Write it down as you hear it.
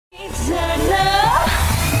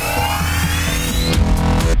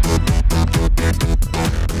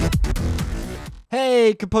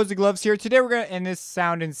Hey, Composing Gloves here. Today we're going to end this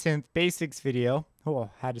sound and synth basics video. Oh,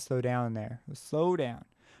 had to slow down there. Slow down.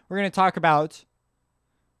 We're going to talk about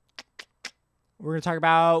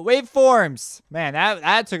waveforms. Man,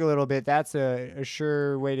 that took a little bit. That's a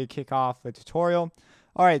sure way to kick off a tutorial.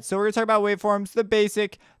 All right, so we're going to talk about waveforms, the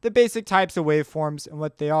basic types of waveforms and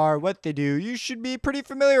what they are, what they do. You should be pretty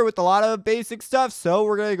familiar with a lot of basic stuff. So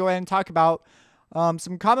we're going to go ahead and talk about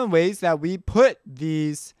some common ways that we put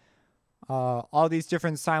these all these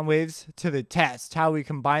different sine waves to the test, how we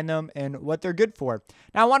combine them and what they're good for.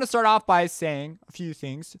 Now I want to start off by saying a few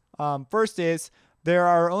things. First is there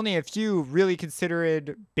are only a few really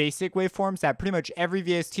considered basic waveforms that pretty much every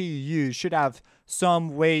VST you use should have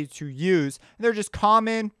some way to use. And they're just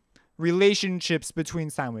common relationships between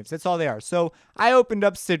sine waves. That's all they are. So I opened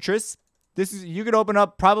up Citrus. You could open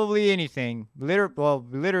up probably anything,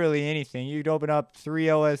 literally anything. You could open up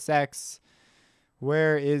 3OSX.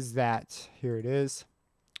 Where is that? Here it is.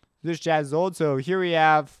 This jazz is old. So here we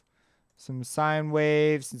have some sine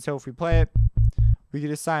waves. And so if we play it, we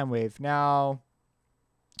get a sine wave. Now,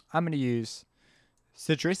 I'm going to use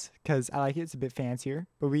Citrus because I like it. It's a bit fancier.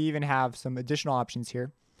 But we even have some additional options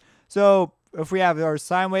here. So if we have our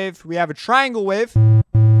sine wave, we have a triangle wave.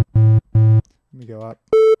 Let me go up.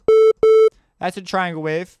 That's a triangle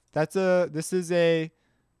wave. This is a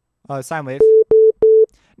sine wave.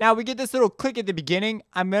 Now, we get this little click at the beginning.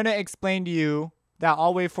 I'm going to explain to you that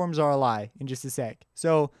all waveforms are a lie in just a sec.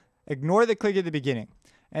 So, ignore the click at the beginning.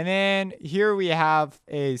 And then here we have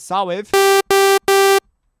a saw wave.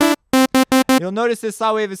 You'll notice this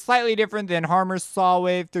saw wave is slightly different than Harmer's saw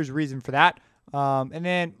wave. There's a reason for that. And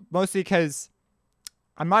then mostly because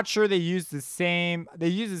I'm not sure they use the same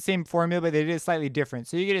formula, but they did it slightly different.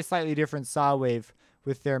 So, you get a slightly different saw wave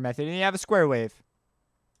with their method. And you have a square wave.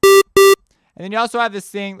 And then you also have this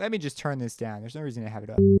thing. Let me just turn this down. There's no reason to have it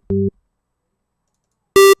up.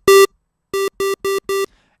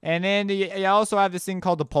 And then you also have this thing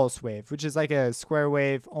called the pulse wave, which is like a square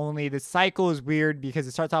wave, only the cycle is weird because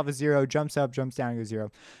it starts off as 0, jumps up, jumps down, goes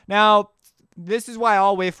 0. Now, this is why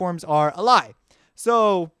all waveforms are a lie.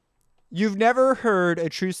 So, you've never heard a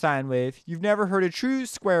true sine wave. You've never heard a true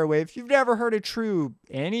square wave. You've never heard a true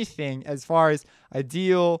anything as far as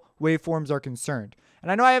ideal waveforms are concerned.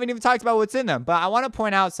 And I know I haven't even talked about what's in them, but I want to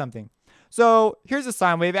point out something. So here's a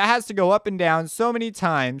sine wave. It has to go up and down so many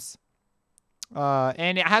times,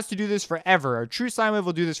 and it has to do this forever. A true sine wave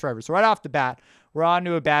will do this forever. So right off the bat, we're on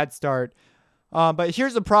to a bad start. But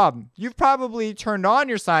here's the problem. You've probably turned on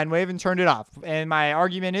your sine wave and turned it off. And my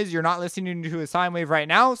argument is you're not listening to a sine wave right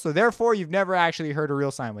now, so therefore you've never actually heard a real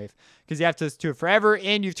sine wave because you have to listen to it forever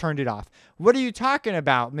and you've turned it off. What are you talking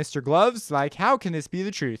about, Mr. Gloves? Like, how can this be the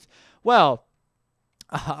truth? Well,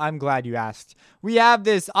 I'm glad you asked. We have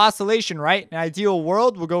this oscillation, right? An ideal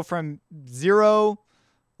world will go from 0,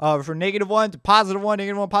 from -1 to +1,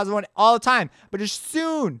 -1, +1 all the time. But as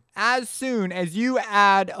soon as you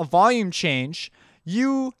add a volume change,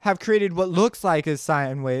 you have created what looks like a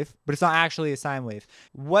sine wave, but it's not actually a sine wave.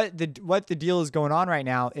 What the deal is going on right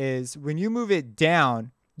now is when you move it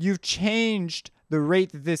down, you've changed the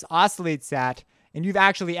rate that this oscillates at, and you've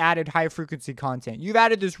actually added high frequency content. You've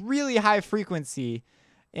added this really high frequency,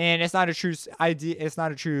 and it's not a true idea. It's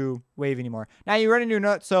not a true wave anymore. Now you run into a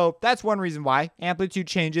note, so that's one reason why amplitude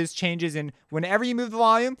changes, and whenever you move the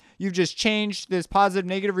volume, you've just changed this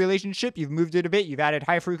positive-negative relationship. You've moved it a bit. You've added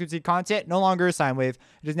high frequency content. No longer a sine wave.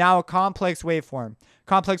 It is now a complex waveform.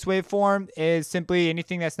 Complex waveform is simply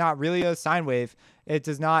anything that's not really a sine wave. It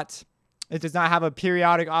does not have a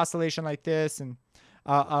periodic oscillation like this, and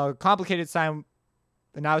a complicated sine.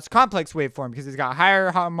 But now it's a complex waveform because it's got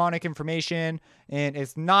higher harmonic information and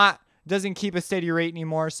doesn't keep a steady rate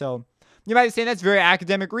anymore. So you might be saying that's very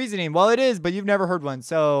academic reasoning. Well, it is, but you've never heard one.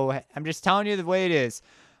 So I'm just telling you the way it is.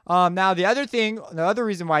 Now, the other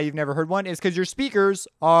reason why you've never heard one is because your speakers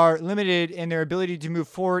are limited in their ability to move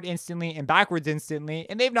forward instantly and backwards instantly,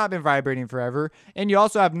 and they've not been vibrating forever. And you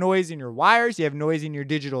also have noise in your wires. You have noise in your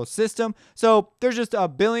digital system. So there's just a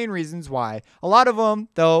billion reasons why. A lot of them,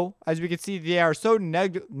 though, as we can see, they are so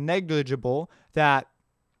negligible that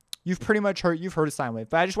you've heard a sine wave.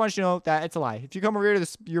 But I just want you to know that it's a lie. If you come over here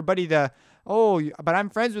to your buddy, but I'm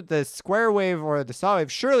friends with the square wave or the saw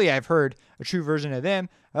wave, surely I've heard a true version of them.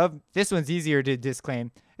 This one's easier to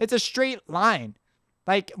disclaim. It's a straight line.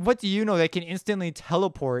 Like, what do you know that can instantly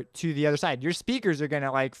teleport to the other side? Your speakers are going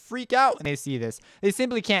to like freak out when they see this. They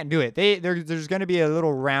simply can't do it. There's going to be a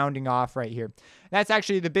little rounding off right here. That's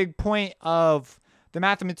actually the big point of the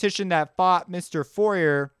mathematician that fought Mr.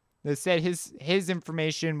 Fourier, that said his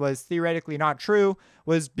information was theoretically not true,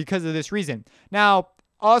 was because of this reason. Now,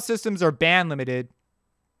 all systems are band limited.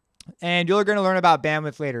 And you're going to learn about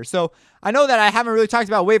bandwidth later. So I know that I haven't really talked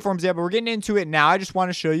about waveforms yet, but we're getting into it now. I just want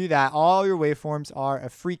to show you that all your waveforms are a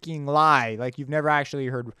freaking lie. Like you've never actually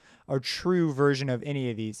heard a true version of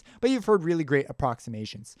any of these, but you've heard really great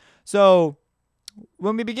approximations. So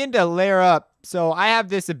when we begin to layer up, so I have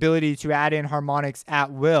this ability to add in harmonics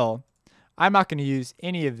at will. I'm not going to use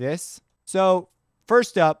any of this. So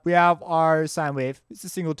first up, we have our sine wave. It's a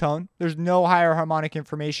single tone. There's no higher harmonic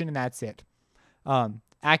information, and that's it.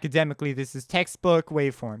 Academically, this is textbook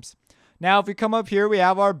waveforms. Now, if we come up here, we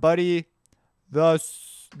have our buddy, the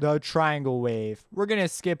triangle wave. We're going to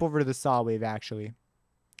skip over to the saw wave, actually.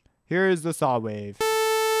 Here is the saw wave.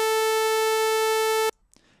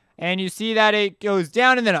 And you see that it goes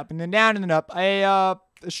down and then up, and then down and then up.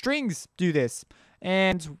 The strings do this.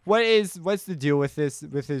 And what's the deal with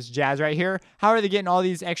this jazz right here? How are they getting all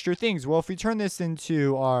these extra things? Well, if we turn this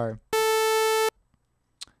into our...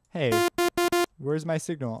 Hey... Where's my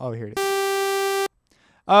signal? Oh, here it is.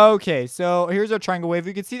 Okay, so here's our triangle wave.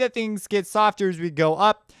 We can see that things get softer as we go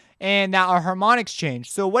up, and now our harmonics change.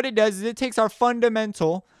 So what it does is it takes our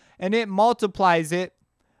fundamental and it multiplies it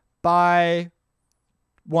by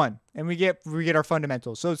 1, and we get our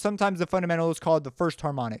fundamental. So sometimes the fundamental is called the first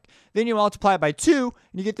harmonic. Then you multiply it by 2,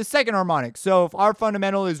 and you get the second harmonic. So if our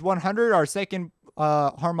fundamental is 100, our second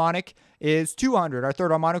harmonic is 200. Our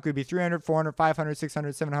third harmonic would be 300, 400, 500,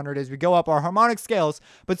 600, 700 as we go up our harmonic scales.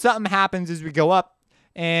 But something happens as we go up.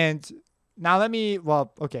 And now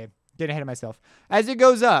okay, getting ahead of myself. As it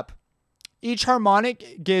goes up, each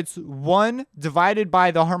harmonic gets 1 divided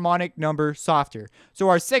by the harmonic number softer. So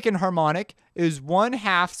our second harmonic is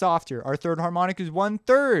 1/2 softer. Our third harmonic is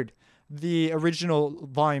 1/3 the original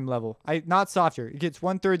volume level. Not softer. It gets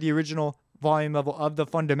 1/3 the original volume level of the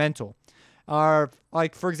fundamental.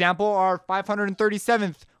 For example, our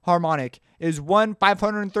 537th harmonic is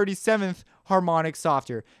 1/537th harmonic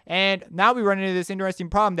softer. And now we run into this interesting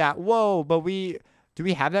problem that, whoa, but do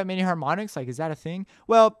we have that many harmonics? Like, is that a thing?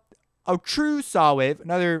 Well, a true saw wave,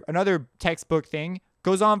 another textbook thing,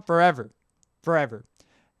 goes on forever.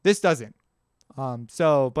 This doesn't.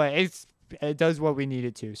 But it does what we need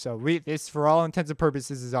it to. So this, for all intents and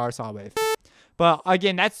purposes, is our saw wave. But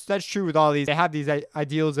again, that's true with all these. They have these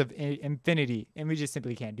ideals of infinity, and we just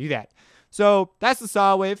simply can't do that. So that's the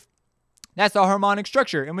saw wave. That's the harmonic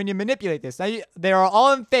structure. And when you manipulate this, they are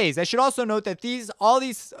all in phase. I should also note that all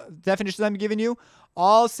these definitions I'm giving you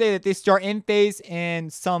all say that they start in phase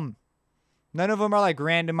and some. None of them are like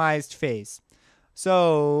randomized phase.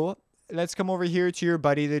 So let's come over here to your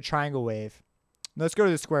buddy, the triangle wave. Let's go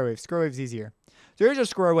to the square wave. Square wave's easier. So here's our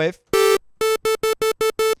square wave.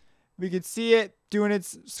 We could see it doing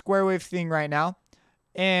its square wave thing right now.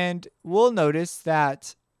 And we'll notice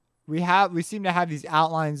that we seem to have these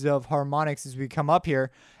outlines of harmonics as we come up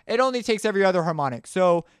here. It only takes every other harmonic.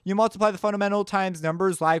 So you multiply the fundamental times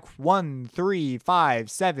numbers like 1, 3, 5,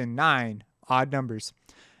 7, 9, odd numbers.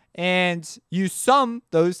 And you sum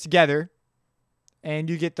those together and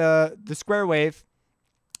you get the square wave.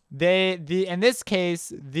 In this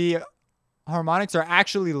case, the harmonics are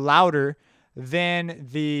actually louder than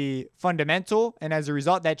the fundamental, and as a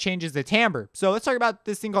result, that changes the timbre. So let's talk about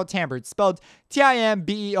this thing called timbre. It's spelled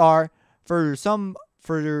Timber for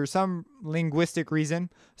some linguistic reason.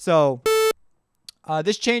 So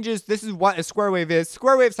this changes. This is what a square wave is.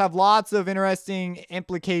 Square waves have lots of interesting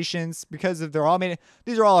implications because of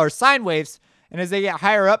these are all our sine waves. And as they get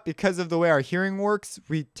higher up, because of the way our hearing works,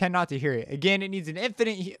 we tend not to hear it. Again, it needs an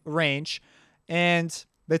infinite range, and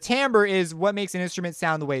the timbre is what makes an instrument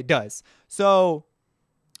sound the way it does. So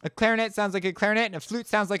a clarinet sounds like a clarinet, and a flute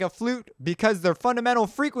sounds like a flute because their fundamental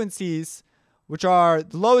frequencies, which are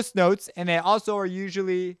the lowest notes, and they're also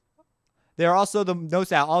the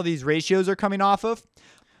notes that all these ratios are coming off of.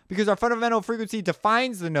 Because our fundamental frequency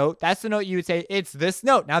defines the note. That's the note you would say, it's this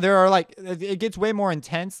note. Now it gets way more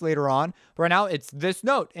intense later on. But right now, it's this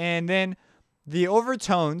note. And then the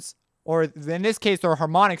overtones, or in this case, they're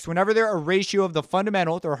harmonics. Whenever they're a ratio of the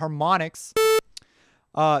fundamental, they're harmonics.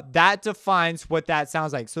 That defines what that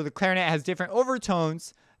sounds like. So the clarinet has different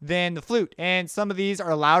overtones than the flute. And some of these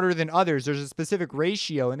are louder than others. There's a specific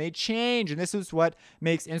ratio, and they change. And this is what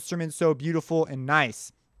makes instruments so beautiful and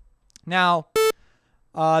nice. Now,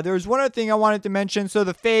 there's one other thing I wanted to mention. So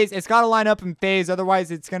the phase, it's got to line up in phase.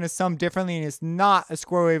 Otherwise, it's going to sum differently, and it's not a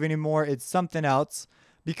square wave anymore. It's something else.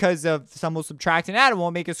 Because of sum will subtract and add, it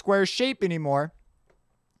won't make a square shape anymore.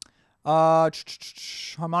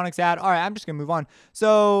 Harmonics add. All right, I'm just going to move on.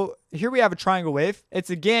 So here we have a triangle wave. It's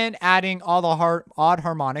again adding all the odd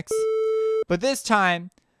harmonics. But this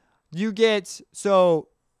time, it's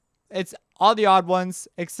all the odd ones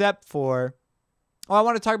except for... Oh, I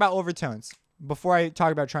want to talk about overtones. before I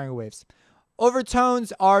talk about triangle waves.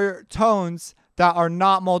 Overtones are tones that are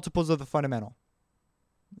not multiples of the fundamental.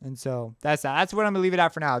 And so that's that. That's what I'm gonna leave it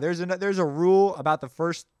at for now. There's a rule about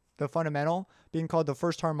the fundamental being called the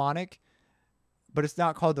first harmonic, but it's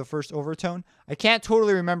not called the first overtone. I can't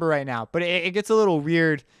totally remember right now, but it gets a little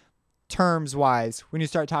weird terms wise when you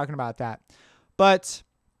start talking about that. But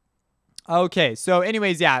okay, so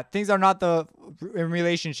anyways, yeah, things are not in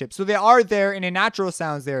relationship. So they are there, and in natural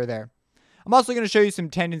sounds they are there. I'm also going to show you some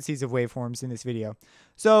tendencies of waveforms in this video.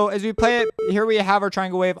 So as we play it, here we have our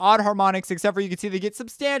triangle wave, odd harmonics, except for you can see they get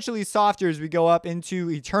substantially softer as we go up into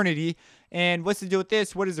eternity. And what's the deal with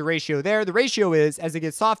this? What is the ratio there? The ratio is, as it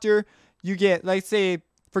gets softer, you get, let's say,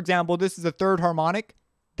 for example, this is a third harmonic.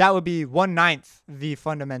 That would be 1/9 the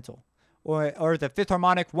fundamental. Or the fifth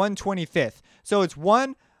harmonic, 1/25. So it's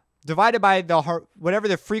 1 divided by whatever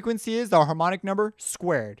the frequency is, the harmonic number,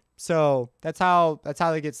 squared. So that's how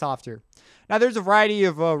they get softer. Now, there's a variety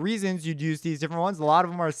of reasons you'd use these different ones. A lot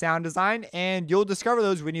of them are sound design, and you'll discover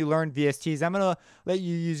those when you learn VSTs. I'm going to let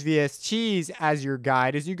you use VSTs as your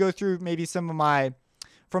guide as you go through maybe some of my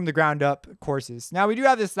from the ground up courses. Now, we do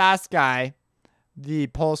have this last guy, the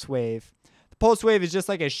pulse wave. The pulse wave is just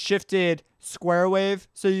like a shifted square wave.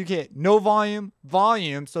 So you get no volume,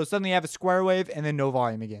 volume. So suddenly you have a square wave and then no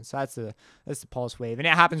volume again. So that's the pulse wave. And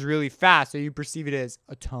it happens really fast. So you perceive it as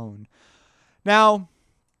a tone. Now,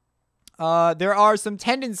 there are some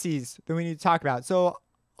tendencies that we need to talk about. So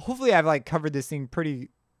hopefully I've like covered this thing pretty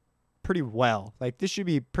well. Like this should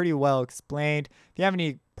be pretty well explained. If you have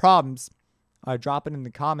any problems, drop it in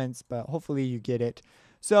the comments, but hopefully you get it.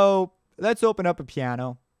 So let's open up a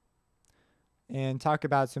piano and talk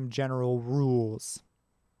about some general rules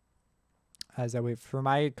as I wait for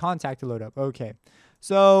my contact to load up. Okay,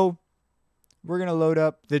 so we're going to load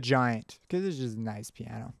up the Giant because it's just a nice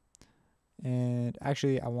piano. And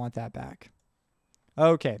actually, I want that back.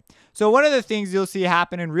 Okay, so one of the things you'll see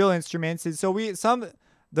happen in real instruments is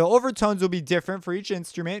the overtones will be different for each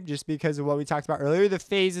instrument just because of what we talked about earlier. The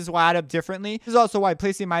phases will add up differently. This is also why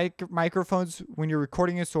placing microphones when you're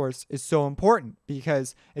recording a source is so important,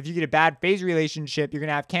 because if you get a bad phase relationship, you're going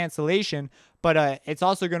to have cancellation, but it's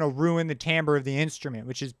also going to ruin the timbre of the instrument,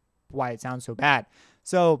 which is why it sounds so bad.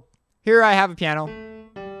 So here I have a piano.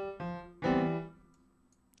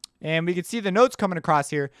 And we can see the notes coming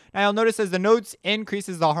across here. Now you'll notice as the notes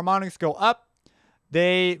increases, the harmonics go up.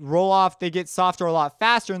 They roll off, they get softer a lot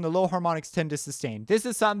faster, and the low harmonics tend to sustain. This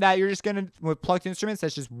is something that you're just going to, with plucked instruments,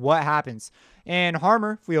 that's just what happens. And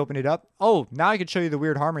Harmor, if we open it up, oh, now I can show you the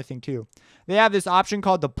weird Harmor thing too. They have this option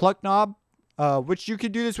called the pluck knob, which you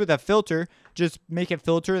could do this with a filter. Just make a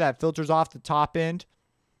filter that filters off the top end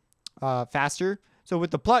faster. So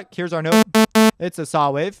with the pluck, here's our note. It's a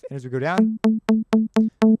saw wave. And as we go down,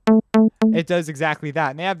 it does exactly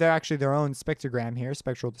that. And they have actually their own spectrogram here,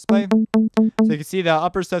 spectral display. So you can see the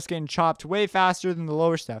upper stuff's getting chopped way faster than the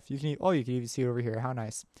lower stuff. You can even see it over here. How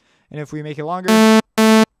nice. And if we make it longer,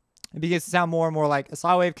 it begins to sound more and more like a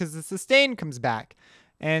saw wave because the sustain comes back.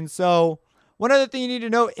 And so one other thing you need to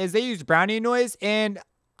note is they use Brownian noise. And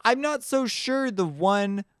I'm not so sure the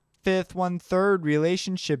 1/5, 1/3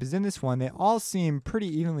 relationship is in this one. They all seem pretty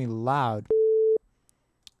evenly loud.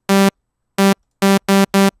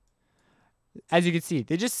 As you can see,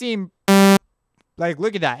 they just seem like,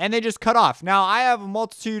 look at that. And they just cut off. Now, I have a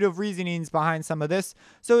multitude of reasonings behind some of this.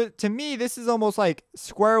 So to me, this is almost like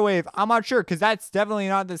square wave. I'm not sure because that's definitely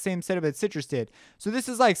not the same setup that Citrus did. So this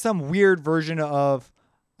is like some weird version of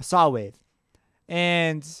a saw wave.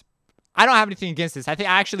 And I don't have anything against this. I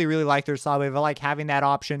actually really like their saw wave. I like having that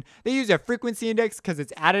option. They use a frequency index because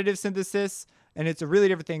it's additive synthesis. And it's a really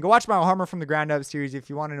different thing. Go watch my Harmor from the Ground Up series if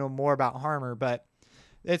you want to know more about Harmor. But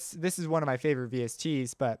this is one of my favorite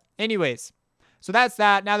VSTs. But anyways, so that's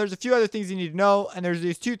that. Now there's a few other things you need to know, and there's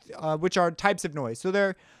these two, which are types of noise. So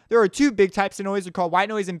there are two big types of noise. They're called white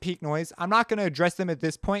noise and peak noise. I'm not going to address them at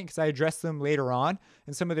this point because I address them later on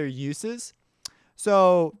in some of their uses.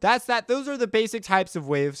 So that's that. Those are the basic types of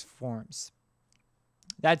waveforms.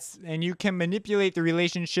 And you can manipulate the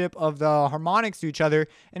relationship of the harmonics to each other.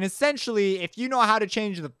 And essentially, if you know how to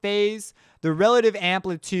change the phase, the relative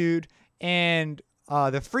amplitude, and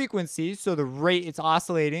the frequency, so the rate it's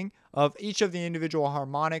oscillating of each of the individual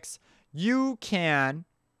harmonics, you can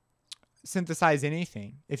synthesize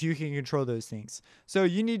anything if you can control those things. So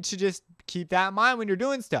you need to just keep that in mind when you're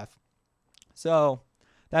doing stuff. So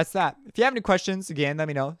that's that. If you have any questions, again, let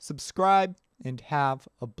me know. Subscribe and have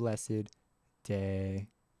a blessed day.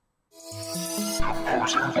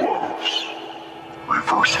 Opposing gloves.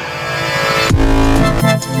 Reversing.